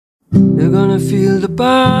You're gonna feel the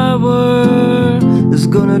power. It's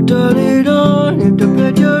gonna turn it on.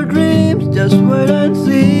 Interpret your dreams. Just wait and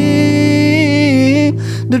see.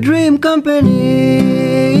 The Dream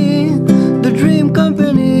Company. The Dream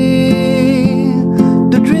Company.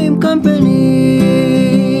 The Dream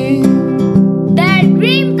Company. The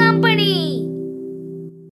Dream Company.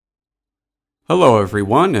 Hello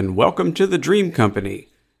everyone and welcome to the Dream Company.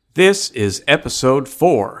 This is episode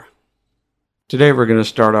 4. Today we're going to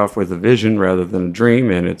start off with a vision rather than a dream,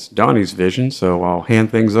 and it's Donny's vision, so I'll hand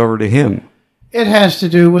things over to him. It has to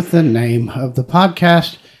do with the name of the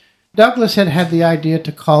podcast. Douglas had the idea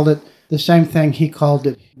to call it the same thing he called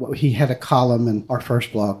it. He had a column in our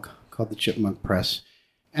first blog called the Chipmunk Press,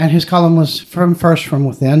 and his column was From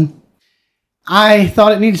Within. I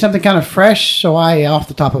thought it needed something kind of fresh, so I, off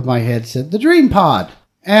the top of my head, said the Dream Pod.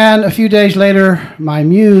 And a few days later, my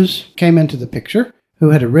muse came into the picture,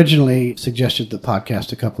 who had originally suggested the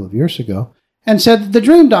podcast a couple of years ago, and said the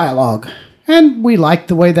Dream Dialogue. And we liked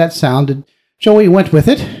the way that sounded, so we went with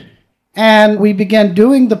it. And we began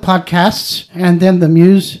doing the podcasts, and then the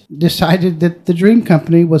muse decided that the Dream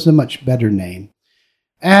Company was a much better name.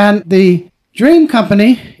 And the Dream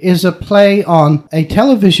Company is a play on a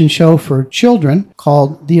television show for children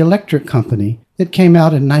called The Electric Company. It came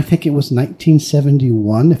out in, I think it was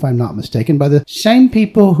 1971, if I'm not mistaken, by the same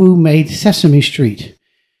people who made Sesame Street.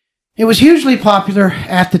 It was hugely popular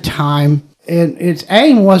at the time, and its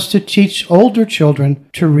aim was to teach older children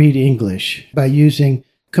to read English by using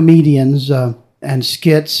comedians and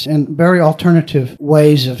skits and very alternative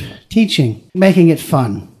ways of teaching, making it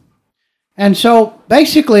fun. And so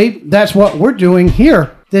basically, that's what we're doing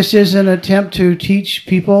here. This is an attempt to teach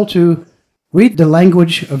people to read the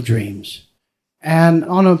language of dreams. And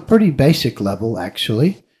on a pretty basic level,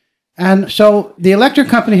 actually. And so the Electric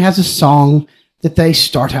Company has a song that they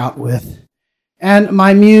start out with. And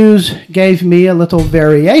my muse gave me a little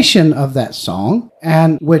variation of that song,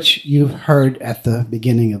 and which you've heard at the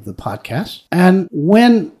beginning of the podcast. And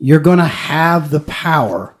when you're going to have the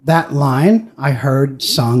power, that line I heard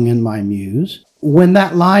sung in my muse. When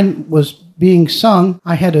that line was being sung,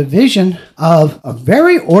 I had a vision of a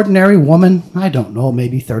very ordinary woman, I don't know,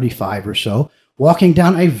 maybe 35 or so, walking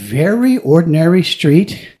down a very ordinary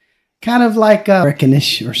street, kind of like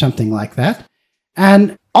Americanish or something like that.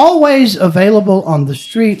 And always available on the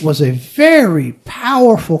street was a very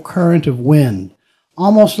powerful current of wind,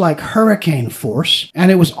 almost like hurricane force. And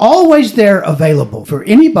it was always there available for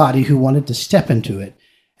anybody who wanted to step into it.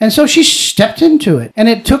 And so she stepped into it, and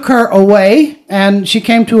it took her away, and she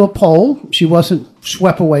came to a pole. She wasn't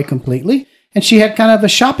swept away completely. And she had kind of a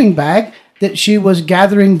shopping bag that she was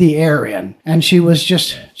gathering the air in. And she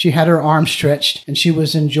had her arms stretched, and she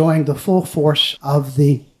was enjoying the full force of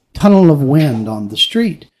the tunnel of wind on the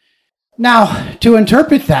street. Now, to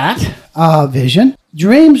interpret that vision,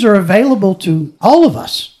 dreams are available to all of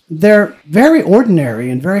us. They're very ordinary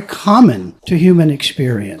and very common to human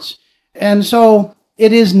experience. And so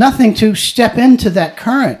it is nothing to step into that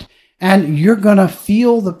current, and you're going to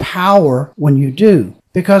feel the power when you do.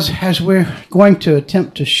 Because as we're going to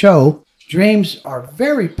attempt to show, dreams are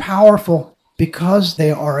very powerful because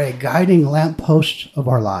they are a guiding lamppost of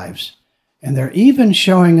our lives. And they're even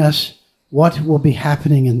showing us what will be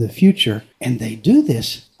happening in the future. And they do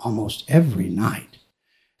this almost every night.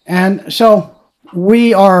 And so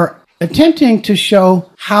we are attempting to show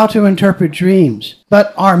how to interpret dreams.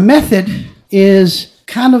 But our method is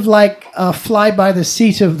kind of like a fly by the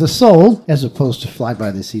seat of the soul, as opposed to fly by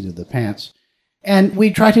the seat of the pants. And we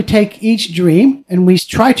try to take each dream and we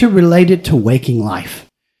try to relate it to waking life.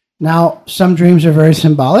 Now, some dreams are very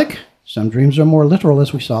symbolic. Some dreams are more literal,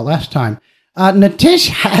 as we saw last time. Nithish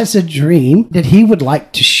has a dream that he would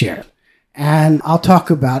like to share. And I'll talk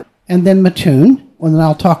about it. And then Midhun, and then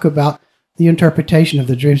I'll talk about the interpretation of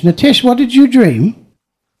the dreams. Nithish, what did you dream?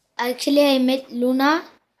 Actually, I met Luna.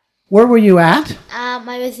 Where were you at? I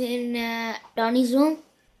was in Donny's room.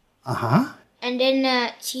 Uh-huh. And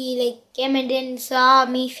then she came and then saw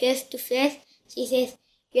me face to face. She says,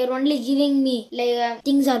 "You're only giving me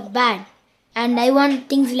things are bad. And I want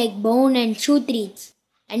things like bone and shoe treats.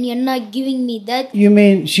 And you're not giving me that." You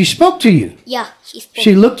mean she spoke to you? Yeah, she spoke.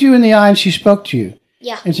 She looked you in the eye and she spoke to you?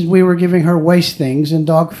 Yeah. And said we were giving her waste things and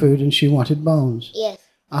dog food and she wanted bones? Yes.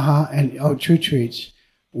 Uh-huh. And, true treats.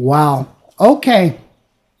 Wow. Okay.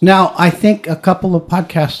 Now, I think a couple of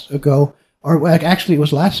podcasts ago, or actually it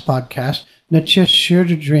was last podcast, Nithish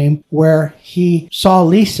shared a dream where he saw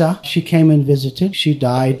Lisa. She came and visited. She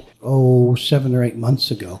died 7 or 8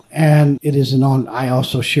 months ago. And it is I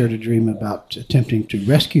also shared a dream about attempting to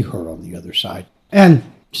rescue her on the other side. And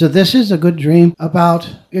so this is a good dream about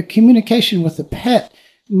your communication with a pet.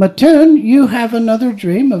 Midhun, you have another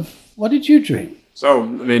dream of, what did you dream? So,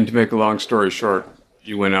 to make a long story short,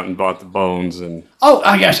 you went out and bought the bones and... Oh,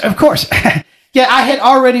 yes, of course. Yeah, I had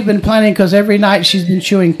already been planning because every night she's been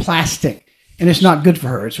chewing plastic. And it's not good for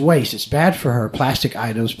her. It's waste. It's bad for her. Plastic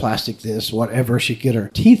items, plastic this, whatever she get her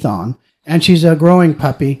teeth on. And she's a growing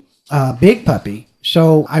puppy, big puppy.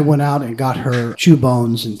 So I went out and got her chew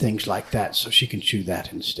bones and things like that so she can chew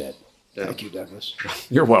that instead. Yeah. Thank you, Douglas.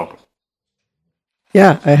 You're welcome.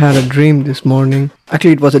 Yeah, I had a dream this morning.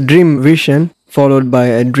 Actually, it was a dream vision followed by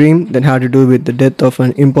a dream that had to do with the death of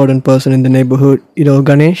an important person in the neighborhood.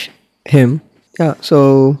 Ganesh, him. Yeah,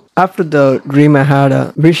 so after the dream, I had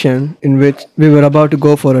a vision in which we were about to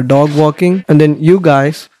go for a dog walking, and then you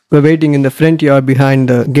guys were waiting in the front yard behind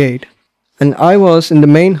the gate. And I was in the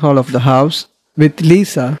main hall of the house with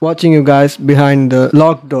Lisa, watching you guys behind the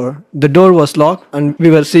locked door. The door was locked, and we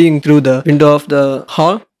were seeing through the window of the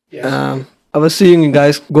hall. Yes. I was seeing you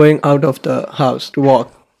guys going out of the house to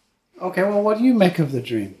walk. Okay, well, what do you make of the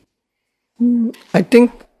dream? I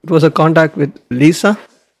think it was a contact with Lisa,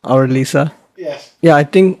 our Lisa. Yes. Yeah, I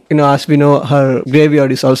think, as we know, her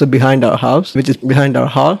graveyard is also behind our house, which is behind our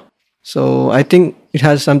hall. So I think it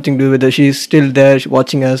has something to do with her. She's still there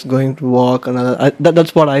watching us going to walk. And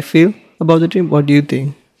that's what I feel about the dream. What do you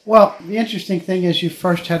think? Well, the interesting thing is you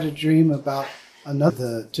first had a dream about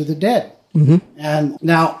another to the dead. Mm-hmm. And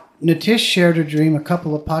now Nithish shared a dream a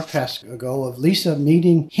couple of podcasts ago of Lisa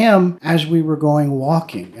meeting him as we were going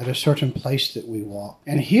walking at a certain place that we walk.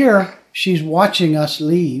 And here she's watching us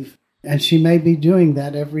leave. And she may be doing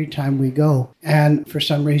that every time we go. And for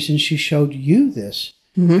some reason, she showed you this.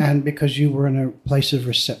 Mm-hmm. And because you were in a place of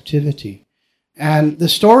receptivity. And the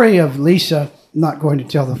story of Lisa, I'm not going to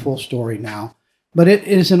tell the full story now, but it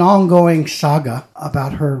is an ongoing saga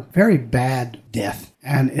about her very bad death.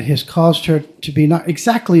 And it has caused her to be not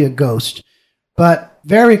exactly a ghost, but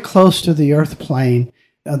very close to the earth plane,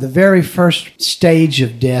 the very first stage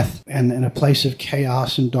of death and in a place of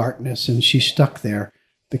chaos and darkness. And she's stuck there.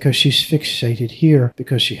 Because she's fixated here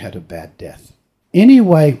because she had a bad death.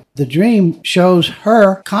 Anyway, the dream shows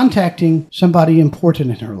her contacting somebody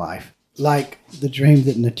important in her life, like the dream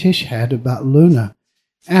that Nithish had about Luna.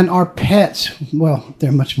 And our pets, well,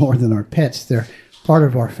 they're much more than our pets. They're part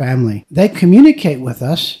of our family. They communicate with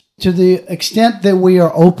us to the extent that we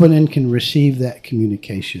are open and can receive that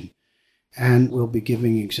communication. And we'll be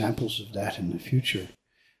giving examples of that in the future.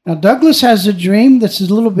 Now, Douglas has a dream that's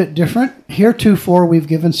a little bit different. Heretofore, we've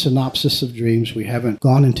given synopsis of dreams. We haven't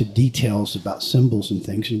gone into details about symbols and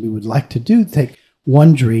things, and we would like to take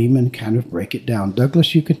one dream and kind of break it down.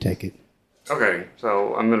 Douglas, you can take it. Okay,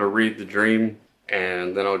 so I'm going to read the dream,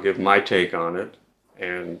 and then I'll give my take on it,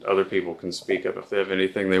 and other people can speak up if they have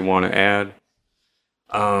anything they want to add.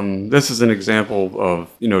 This is an example of,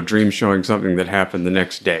 dream showing something that happened the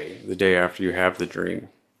next day, the day after you have the dream.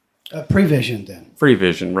 Prevision, then.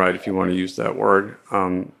 Prevision, right, if you want to use that word.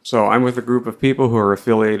 So I'm with a group of people who are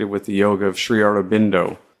affiliated with the yoga of Sri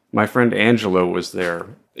Aurobindo. My friend Angelo was there.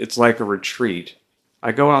 It's like a retreat.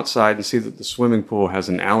 I go outside and see that the swimming pool has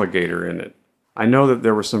an alligator in it. I know that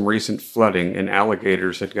there was some recent flooding and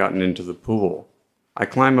alligators had gotten into the pool. I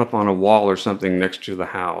climb up on a wall or something next to the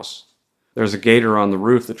house. There's a gator on the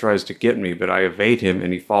roof that tries to get me, but I evade him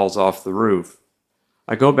and he falls off the roof.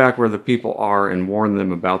 I go back where the people are and warn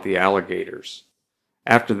them about the alligators.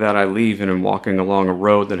 After that, I leave and am walking along a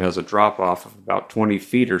road that has a drop-off of about 20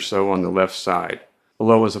 feet or so on the left side.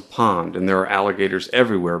 Below is a pond, and there are alligators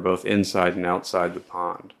everywhere, both inside and outside the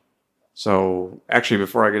pond. So, actually,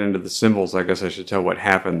 before I get into the symbols, I guess I should tell what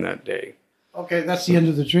happened that day. Okay, that's the end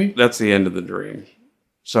of the dream? That's the end of the dream.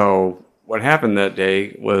 So, what happened that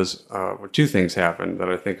day was, two things happened that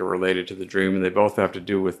I think are related to the dream, and they both have to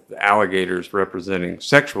do with the alligators representing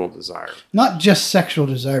sexual desire. Not just sexual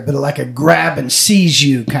desire, but like a grab and seize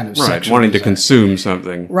you kind of sexual desire. Right, wanting to consume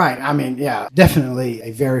something. Right, definitely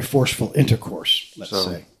a very forceful intercourse, let's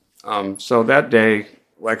say. So that day,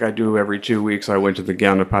 like I do every 2 weeks, I went to the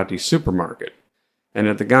Ganapati supermarket. And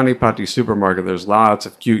at the Ganapati supermarket, there's lots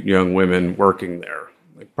of cute young women working there,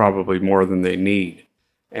 like probably more than they need.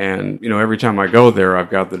 And, every time I go there, I've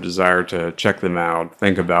got the desire to check them out,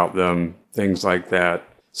 think about them, things like that.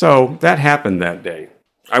 So that happened that day.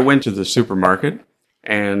 I went to the supermarket,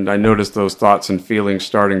 and I noticed those thoughts and feelings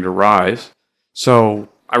starting to rise. So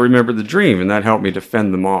I remembered the dream, and that helped me to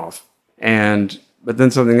fend them off. But then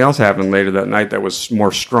something else happened later that night that was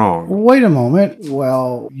more strong. Wait a moment.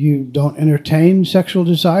 Well, you don't entertain sexual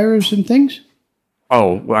desires and things?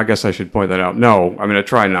 Oh, well, I guess I should point that out. No, I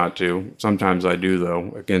try not to. Sometimes I do,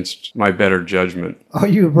 though, against my better judgment. Are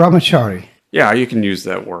you a brahmachari? Yeah, you can use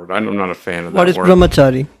that word. I'm not a fan of that What is word.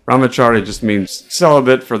 brahmachari? Brahmachari just means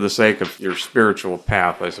celibate for the sake of your spiritual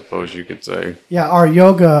path, I suppose you could say. Yeah, our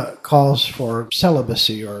yoga calls for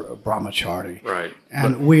celibacy or brahmachari. Right.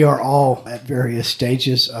 And we are all at various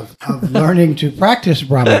stages of learning to practice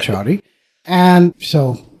brahmachari. And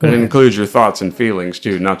so... But it includes your thoughts and feelings,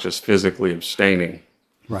 too, not just physically abstaining.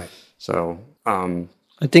 Right. So, I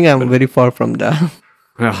think I'm very far from that.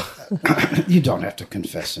 well... You don't have to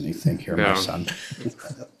confess anything here, my son.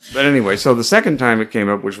 But anyway, so the second time it came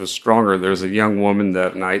up, which was stronger, there's a young woman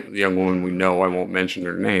that night, the young woman we know, I won't mention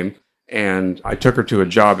her name, and I took her to a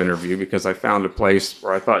job interview because I found a place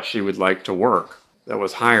where I thought she would like to work that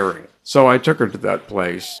was hiring. So I took her to that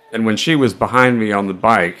place, and when she was behind me on the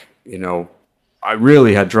bike, I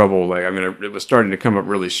really had trouble. It was starting to come up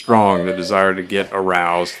really strong, the desire to get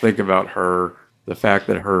aroused, think about her, the fact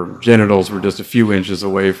that her genitals were just a few inches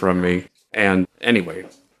away from me. And anyway,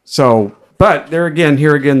 but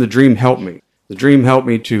here again, the dream helped me. The dream helped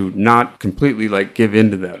me to not completely give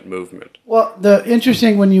into that movement. Well, the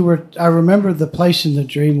interesting I remember the place in the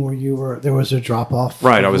dream where there was a drop off.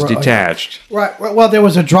 Right, I was detached. Right, well, there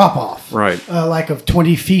was a drop off. Right. Of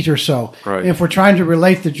 20 feet or so. Right. If we're trying to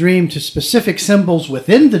relate the dream to specific symbols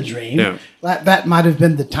within the dream, that might have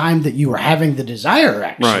been the time that you were having the desire,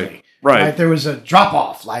 actually. Right. There was a drop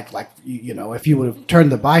off, if you would have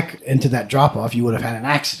turned the bike into that drop off, you would have had an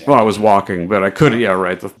accident. Well, I was walking, but I could. Yeah,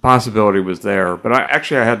 right. The possibility was there, but I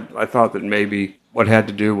thought that maybe what had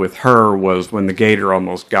to do with her was when the gator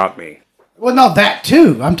almost got me. Well, no, that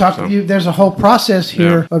too. I'm talking to you. There's a whole process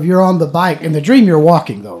here of you're on the bike. In the dream, you're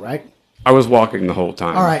walking, though, right? I was walking the whole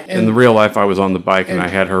time. All right. In the real life, I was on the bike and I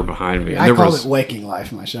had her behind me. And I call it waking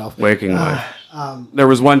life myself. Waking life. There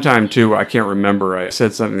was one time, too, I can't remember, I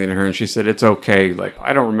said something to her and she said, it's okay.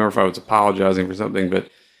 I don't remember if I was apologizing for something, but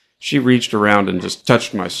she reached around and just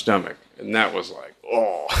touched my stomach. And that was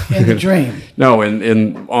oh. In the dream? No,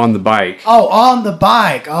 on the bike. Oh, on the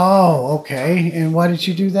bike. Oh, okay. And why did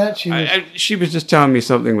she do that? She was just telling me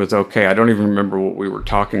something was okay. I don't even remember what we were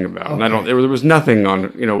talking about. Okay. And there was nothing on,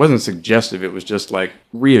 it wasn't suggestive. It was just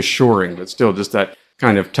reassuring, but still just that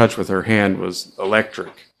kind of touch with her hand was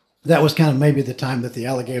electric. That was kind of maybe the time that the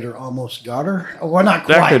alligator almost got her? Well, not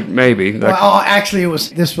quite. That could, maybe. Actually,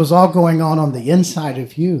 this was all going on the inside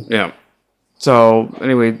of you. Yeah. So,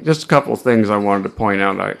 anyway, just a couple of things I wanted to point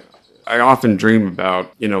out. I often dream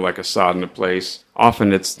about, a sadhana place.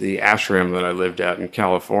 Often it's the ashram that I lived at in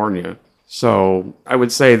California. So, I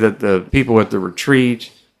would say that the people at the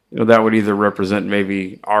retreat, that would either represent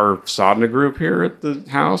maybe our sadhana group here at the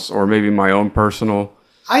house or maybe my own personal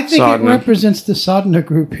I think sadhana. It represents the sadhana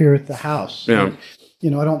group here at the house. Yeah. I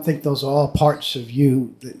don't think those are all parts of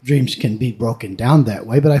you. That dreams can be broken down that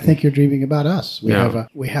way, but I think you're dreaming about us. We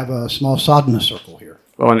have a small sadhana circle here.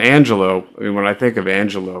 Well, and Angelo, when I think of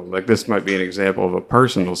Angelo, this might be an example of a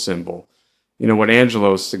personal symbol. What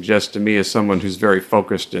Angelo suggests to me is someone who's very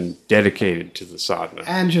focused and dedicated to the sadhana.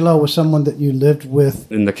 Angelo was someone that you lived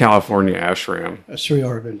with in the California ashram. Sri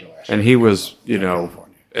Aurobindo ashram.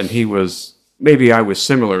 And he was, maybe I was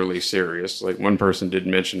similarly serious. One person did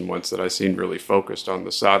mention once that I seemed really focused on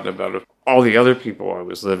the sadhana. About all the other people I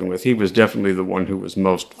was living with, he was definitely the one who was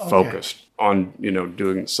most focused on,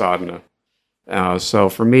 doing sadhana. So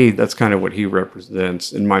for me, that's kind of what he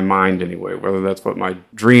represents in my mind anyway. Whether that's what my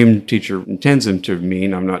dream teacher intends him to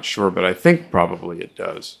mean, I'm not sure, but I think probably it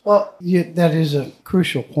does. Well, that is a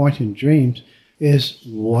crucial point in dreams, is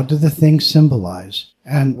what do the things symbolize?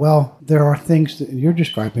 And, there are things that you're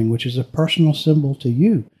describing, which is a personal symbol to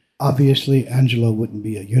you. Obviously, Angelo wouldn't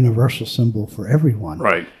be a universal symbol for everyone.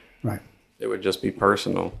 Right. Right. It would just be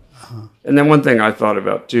personal. Uh-huh. And then one thing I thought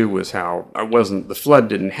about, too, was how the flood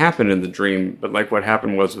didn't happen in the dream, but what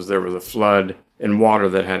happened was there was a flood in water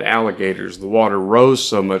that had alligators. The water rose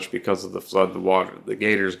so much because of the flood, the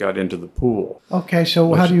gators got into the pool. Okay,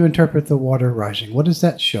 so how do you interpret the water rising? What is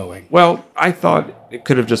that showing? Well, I thought it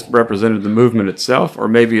could have just represented the movement itself, or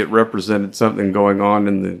maybe it represented something going on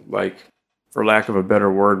in the, for lack of a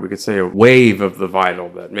better word, we could say a wave of the vital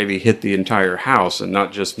that maybe hit the entire house and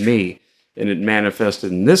not just me. And it manifested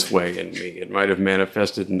in this way in me. It might have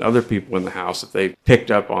manifested in other people in the house if they picked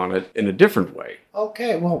up on it in a different way.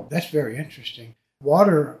 Okay, well, that's very interesting.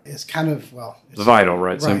 Water is kind of, the vital,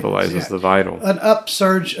 right? Symbolizes the vital. An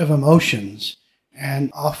upsurge of emotions.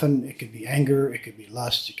 And often it could be anger, it could be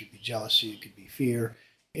lust, it could be jealousy, it could be fear,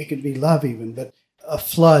 it could be love even. But a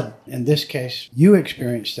flood, in this case, you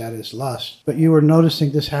experienced that as lust. But you were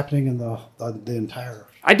noticing this happening in the entire...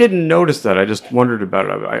 I didn't notice that. I just wondered about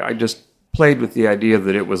it. I just played with the idea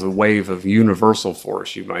that it was a wave of universal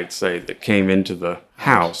force, you might say, that came into the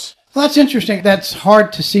house. Well, that's interesting. That's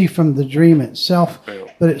hard to see from the dream itself,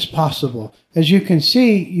 but it's possible. As you can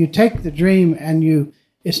see, you take the dream and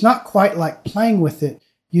it's not quite like playing with it.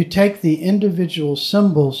 You take the individual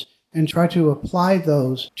symbols and try to apply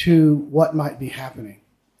those to what might be happening.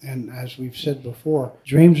 And as we've said before,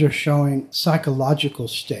 dreams are showing psychological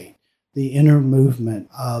state, the inner movement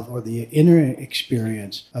of, or the inner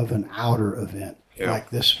experience of an outer event,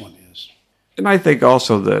 like this one is. And I think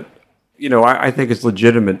also that, I think it's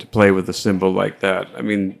legitimate to play with a symbol like that. I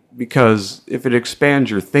mean, because if it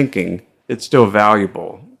expands your thinking, it's still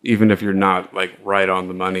valuable, even if you're not like right on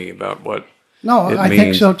the money about what I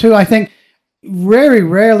think so too. I think very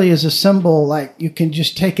rarely is a symbol like you can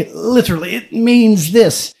just take it literally. It means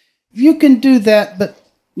this. You can do that, but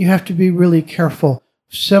you have to be really careful.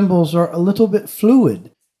 Symbols are a little bit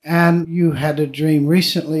fluid. And you had a dream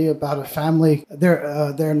recently about a family.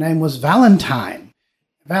 Their name was Valentine.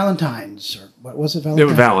 Valentine's, or what was it? Valentine? It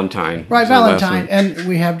was Valentine. Right, Valentine. And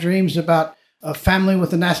we have dreams about a family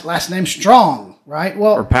with the last name Strong, right?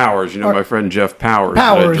 Well, or Powers. My friend Jeff Powers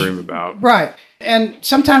that I dream about. Right. And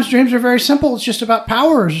sometimes dreams are very simple. It's just about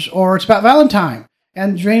Powers, or it's about Valentine.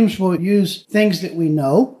 And dreams will use things that we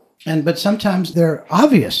know, but sometimes they're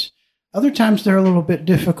obvious. Other times they're a little bit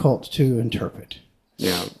difficult to interpret.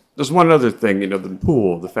 Yeah. There's one other thing, the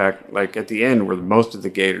pool, the fact, like at the end where most of the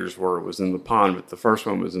gators were, it was in the pond, but the first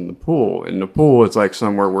one was in the pool. In the pool, it's like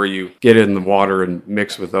somewhere where you get in the water and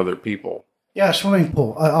mix with other people. Yeah, a swimming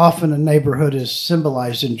pool. Often a neighborhood is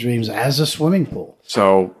symbolized in dreams as a swimming pool.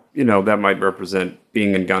 So, that might represent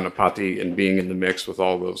being in Ganapati and being in the mix with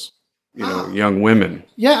all those, young women.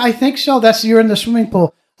 Yeah, I think so. You're in the swimming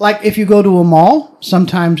pool. Like if you go to a mall,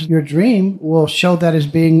 sometimes your dream will show that as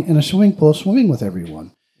being in a swimming pool, swimming with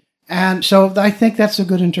everyone. And so I think that's a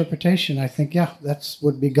good interpretation. I think, that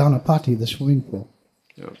would be Ganapati, the swimming pool.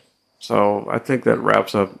 Yeah. So I think that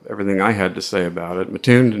wraps up everything I had to say about it.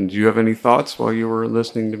 Midhun, do you have any thoughts while you were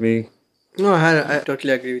listening to me? No, I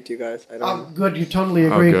totally agree with you guys. Good, you totally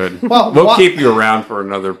agree. Oh, good. Well, we'll keep you around for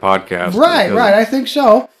another podcast. Right, I think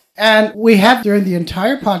so. And we have during the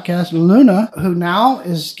entire podcast, Luna, who now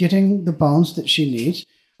is getting the bones that she needs,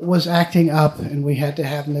 was acting up, and we had to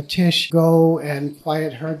have Nithish go and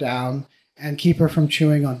quiet her down and keep her from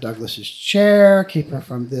chewing on Douglas's chair, keep her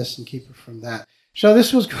from this and keep her from that. So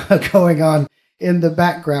this was going on in the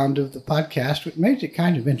background of the podcast, which made it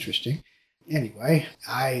kind of interesting. Anyway,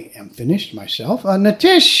 I am finished myself.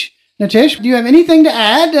 Nithish, do you have anything to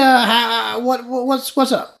add?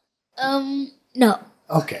 What's up? No.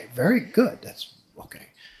 Okay, very good. That's okay.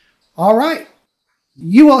 All right.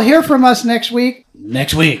 You will hear from us next week.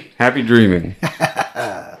 Happy dreaming.